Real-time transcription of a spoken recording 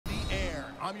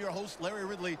I'm your host, Larry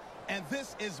Ridley, and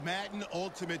this is Madden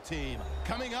Ultimate Team.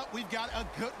 Coming up, we've got a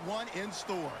good one in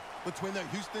store between the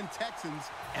Houston Texans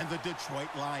and the Detroit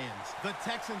Lions. The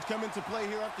Texans come into play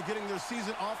here after getting their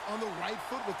season off on the right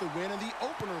foot with the win in the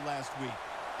opener last week.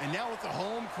 And now with the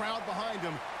home crowd behind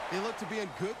them, they look to be in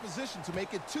good position to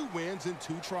make it 2 wins in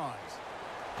 2 tries.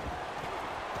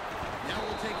 Now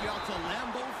we'll take you out to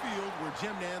Lambeau Field where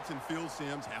Jim Nantz and Phil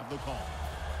Simms have the call.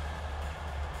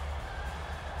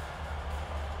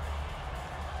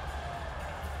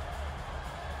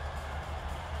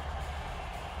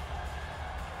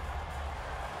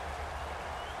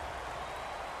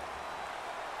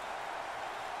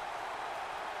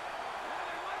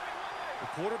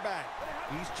 Quarterback,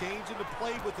 he's changing the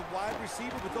play with the wide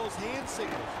receiver with those hand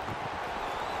signals.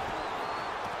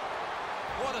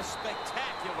 What a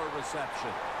spectacular reception.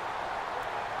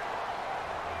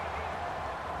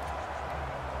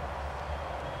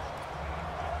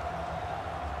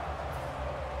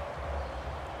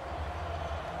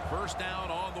 First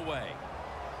down on the way.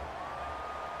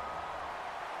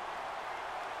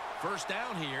 First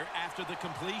down here after the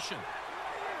completion.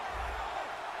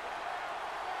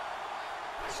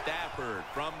 Stafford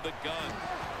from the gun.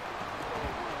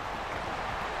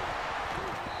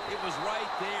 It was right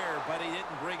there, but he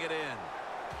didn't bring it in.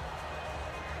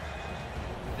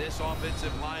 This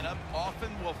offensive lineup often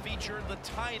will feature the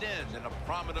tight end in a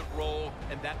prominent role,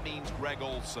 and that means Greg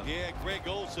Olsen. Yeah, Greg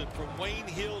Olsen from Wayne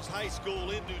Hills High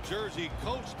School in New Jersey,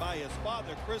 coached by his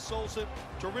father, Chris Olsen,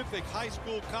 terrific high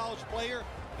school college player.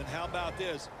 And how about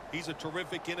this? He's a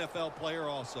terrific NFL player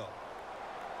also.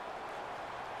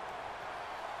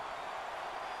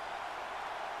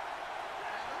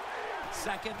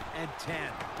 Second and 10.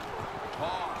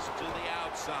 Toss to the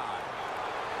outside.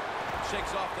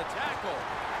 Shakes off the tackle.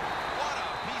 What a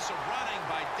piece of running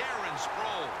by Darren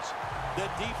Sproles. The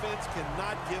defense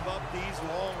cannot give up these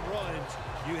long runs.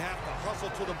 You have to hustle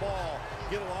to the ball.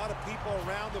 Get a lot of people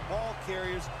around the ball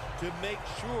carriers to make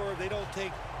sure they don't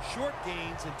take short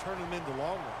gains and turn them into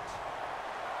long ones.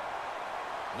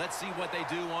 Let's see what they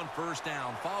do on first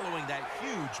down following that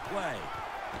huge play.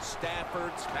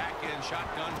 Stafford's back in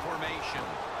shotgun formation.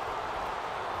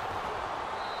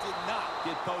 Did not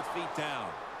get both feet down.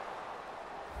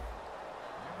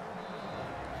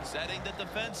 Setting the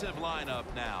defensive lineup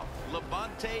now.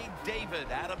 Levante David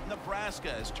out of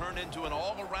Nebraska has turned into an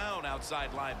all-around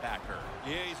outside linebacker.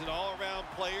 Yeah, he's an all-around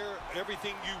player.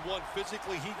 Everything you want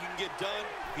physically, he can get done.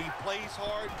 He plays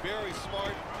hard, very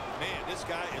smart. Man, this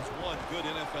guy is one good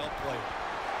NFL player.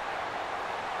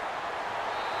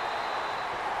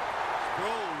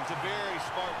 Sproles, a very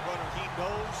smart runner. He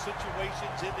knows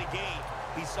situations in the game.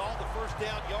 He saw the first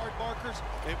down yard markers,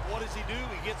 and what does he do?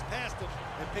 He gets past them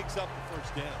and picks up the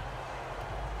first down.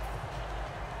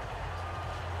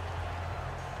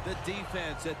 The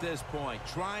defense at this point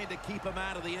trying to keep him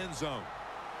out of the end zone.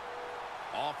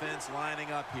 Offense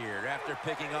lining up here after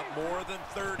picking up more than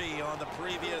 30 on the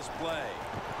previous play.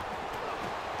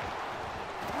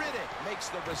 Riddick makes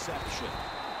the reception.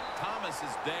 Thomas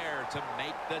is there to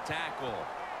make the tackle.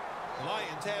 The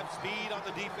Lions have speed on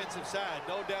the defensive side,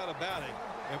 no doubt about it.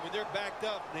 And when they're backed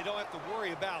up, they don't have to worry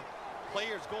about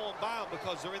players going by them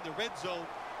because they're in the red zone.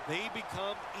 They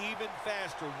become even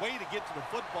faster. Way to get to the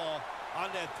football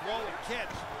on that throw and catch,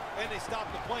 and they stop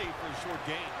the play for a short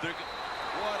gain.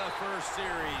 What a first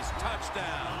series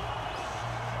touchdown.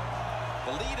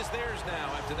 The lead is theirs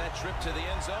now after that trip to the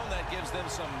end zone. That gives them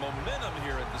some momentum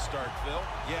here at the start, Phil.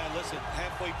 Yeah, listen,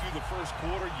 halfway through the first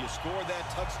quarter, you score that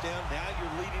touchdown. Now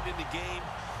you're leading in the game.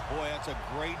 Boy, that's a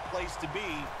great place to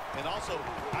be. And also,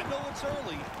 I know it's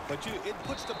early, but it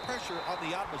puts the pressure on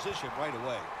the opposition right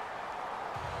away.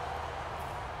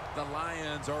 The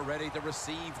Lions are ready to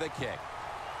receive the kick.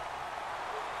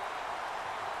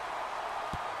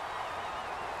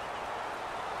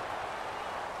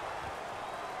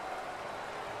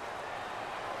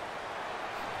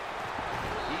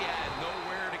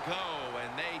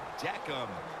 Deck him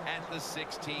at the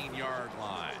 16-yard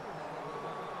line.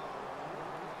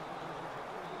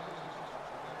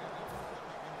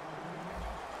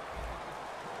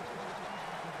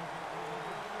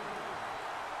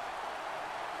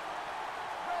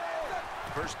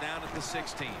 First down at the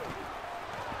 16.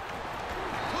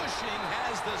 Pushing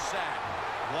has the sack.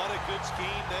 What a good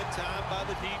scheme that time by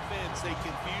the defense. They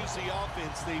confuse the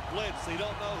offense. They blitz. They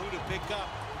don't know who to pick up.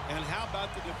 And how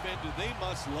about the defender? They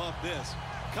must love this.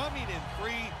 Coming in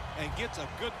free and gets a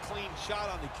good clean shot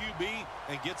on the QB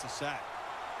and gets a sack.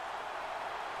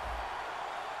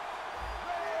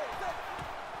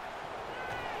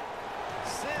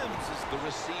 Simms is the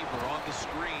receiver on the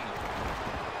screen.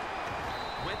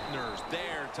 Whitner's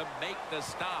there to make the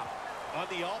stop. On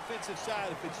the offensive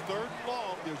side, if it's 3rd and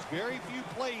long, there's very few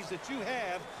plays that you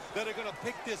have that are going to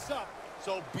pick this up.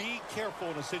 So be careful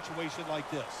in a situation like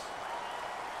this.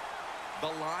 The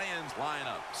Lions line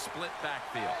up, split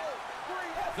backfield.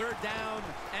 3rd down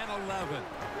and 11. And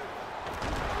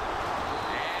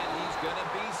he's going to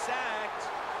be sacked.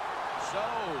 So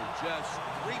just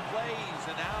 3 plays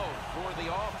and out for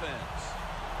the offense.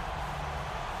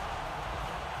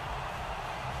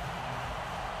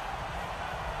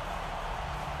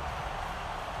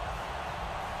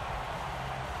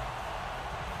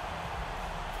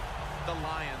 The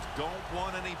Lions don't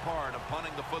want any part of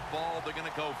punting the football. They're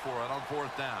going to go for it on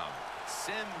 4th down.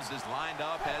 Sims is lined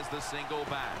up as the single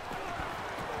back.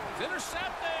 It's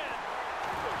intercepted.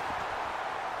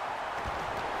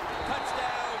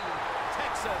 Touchdown,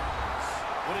 Texans.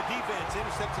 When a defense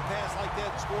intercepts a pass like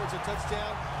that and scores a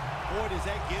touchdown, boy, does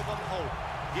that give them hope.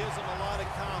 Gives them a lot of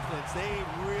confidence. They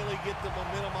really get the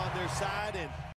momentum on their side, and